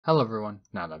Hello everyone,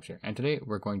 Nalabs here, and today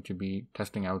we're going to be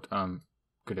testing out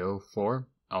Godot 4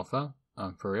 Alpha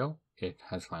for real. It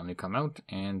has finally come out,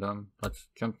 and let's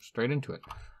jump straight into it.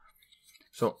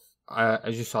 So,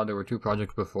 as you saw, there were two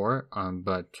projects before,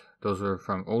 but those were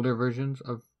from older versions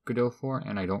of Godot 4,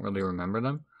 and I don't really remember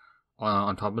them.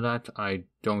 On top of that, I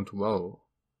kind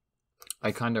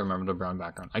of remember the brown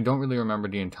background. I don't really remember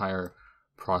the entire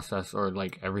process or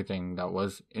like everything that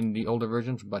was in the older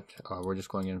versions, but we're just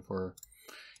going in for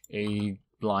a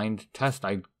blind test.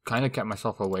 I kind of kept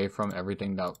myself away from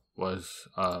everything that was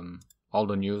all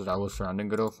the news that was surrounding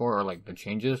Godot 4 or like the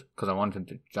changes, because I wanted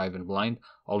to dive in blind.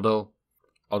 Although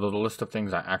the list of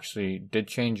things that actually did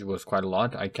change was quite a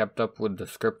lot, I kept up with the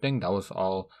scripting. That was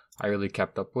all I really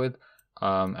kept up with,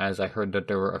 as I heard that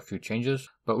there were a few changes.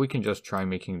 But we can just try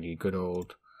making the good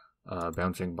old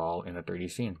bouncing ball in a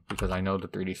 3D scene, because I know the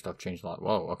 3D stuff changed a lot.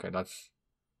 Whoa, okay, that's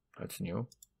new.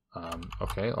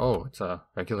 Okay, oh, it's a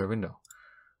regular window.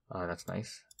 That's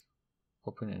nice.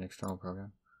 Open an external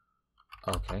program.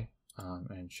 Okay,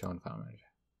 and show in file manager.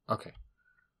 Okay,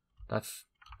 that's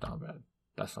not bad.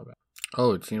 That's not bad.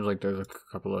 Oh, it seems like there's a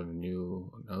couple of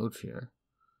new nodes here.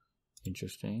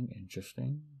 Interesting.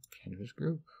 Canvas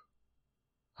group.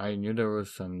 I knew there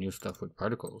was some new stuff with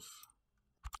particles.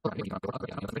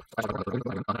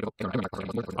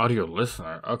 Audio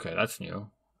listener. Okay, that's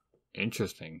new.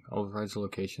 Interesting. Overrides the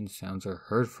location sounds are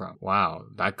heard from. Wow,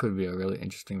 that could be a really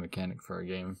interesting mechanic for a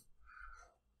game.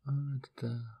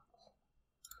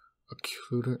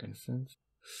 Occluder instance.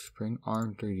 Spring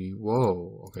arm 3D.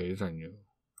 Whoa. Okay, these are new.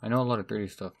 I know a lot of 3D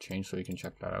stuff changed, so we can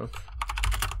check that out.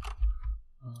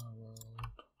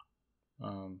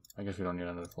 I guess we don't need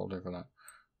another folder for that.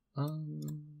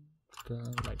 The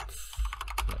lights.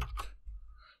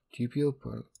 GPU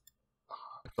part.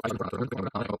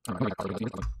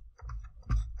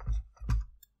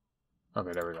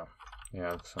 Okay, there we go. We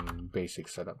have some basic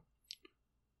setup.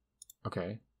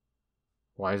 Okay.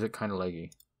 Why is it kind of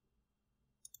laggy?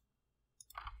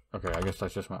 Okay, I guess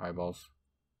that's just my eyeballs.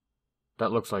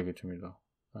 That looks like it to me though.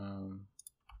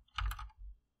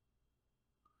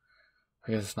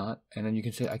 I guess it's not. And then you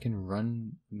can say I can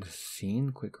run the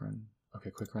scene, quick run. Okay,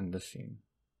 quick run this scene.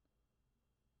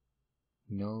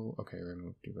 No, okay,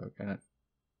 remove debug. And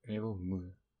enable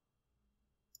move.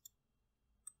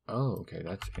 Oh, okay,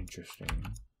 that's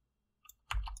interesting.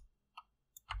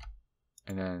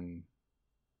 And then,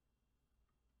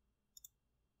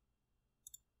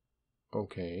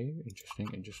 okay,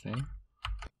 interesting.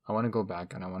 I want to go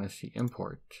back and I want to see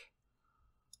import.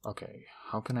 Okay,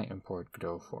 how can I import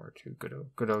Godot 4 to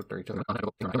Godot 3 to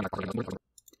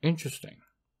Interesting.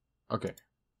 Okay,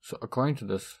 so according to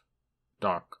this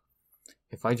doc,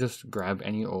 if I just grab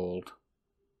any old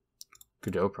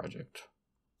Godot project,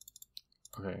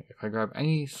 okay, if I grab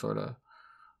any sort of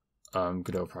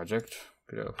Godot project,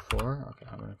 Godot 4, okay,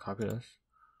 I'm going to copy this.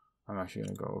 I'm actually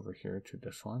going to go over here to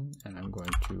this one, and I'm going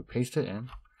to paste it in.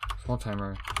 Small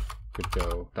timer,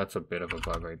 Godot, that's a bit of a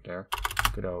bug right there.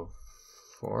 Godot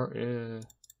 4 is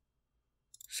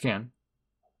scan,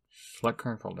 select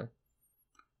current folder.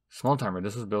 Small timer,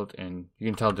 this is built in, you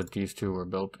can tell that these two were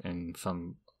built in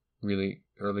some really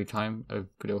early time of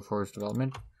Godot 4's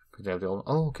development, because they have the old,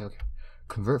 oh, okay.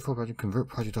 Convert full project, convert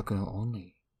project.Godot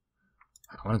only.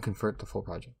 I want to convert the full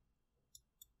project.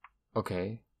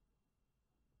 Okay.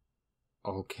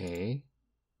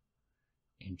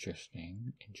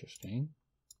 Interesting.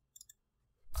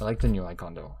 I like the new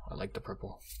icon though. I like the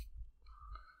purple.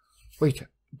 Wait,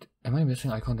 am I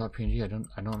missing icon.png? I don't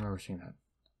remember seeing that.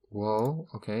 Whoa,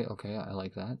 okay, I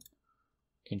like that.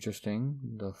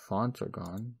 Interesting. The fonts are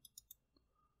gone.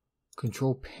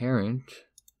 Control parent.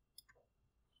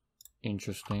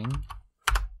 Interesting.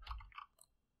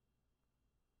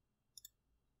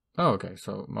 Oh, okay,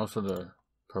 so most of the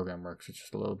program works. It's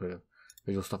just a little bit of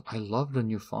visual stuff. I love the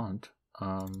new font.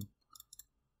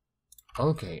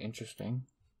 Okay, interesting.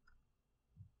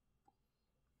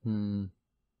 Oh,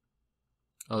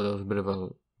 there was a bit of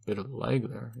a lag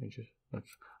there.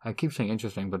 I keep saying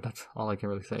interesting, but that's all I can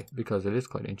really say, because it is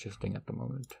quite interesting at the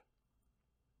moment.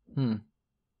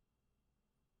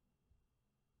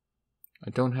 I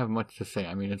don't have much to say.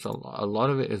 I mean, it's a lot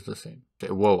of it is the same.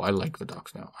 Whoa, I like the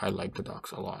docs now. I like the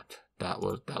docs a lot. That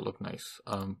looked nice.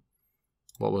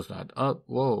 What was that?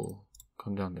 Whoa,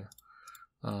 come down there.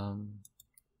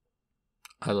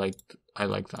 I like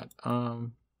that.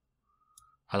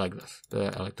 I like this.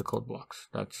 I like the code blocks.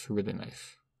 That's really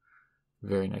nice.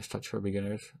 Very nice touch for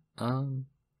beginners. Oh,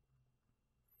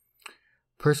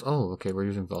 okay, we're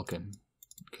using Vulkan.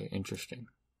 Okay, interesting.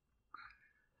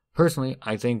 Personally,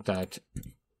 I think that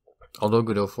although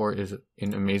Godot 4 is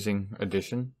an amazing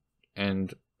addition,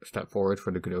 and step forward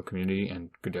for the Godot community and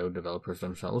Godot developers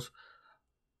themselves.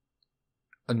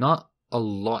 Not a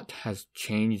lot has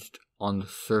changed on the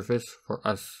surface for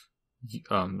us,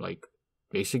 like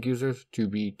basic users, to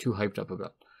be too hyped up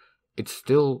about. It's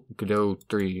still Godot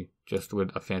 3, just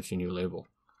with a fancy new label.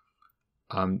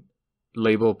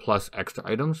 Label plus extra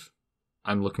items.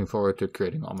 I'm looking forward to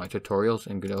creating all my tutorials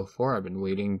in Godot 4. I've been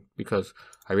waiting because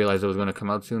I realized it was going to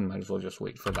come out soon. Might as well just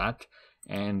wait for that.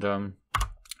 And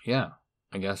yeah,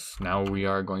 I guess now we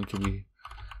are going to be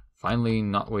finally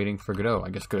not waiting for Godot. I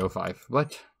guess Godot 5,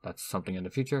 but that's something in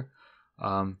the future.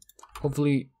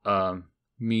 Hopefully,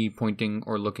 me pointing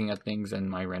or looking at things and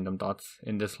my random thoughts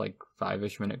in this like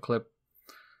 5-ish minute clip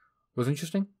was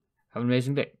interesting. Have an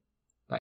amazing day.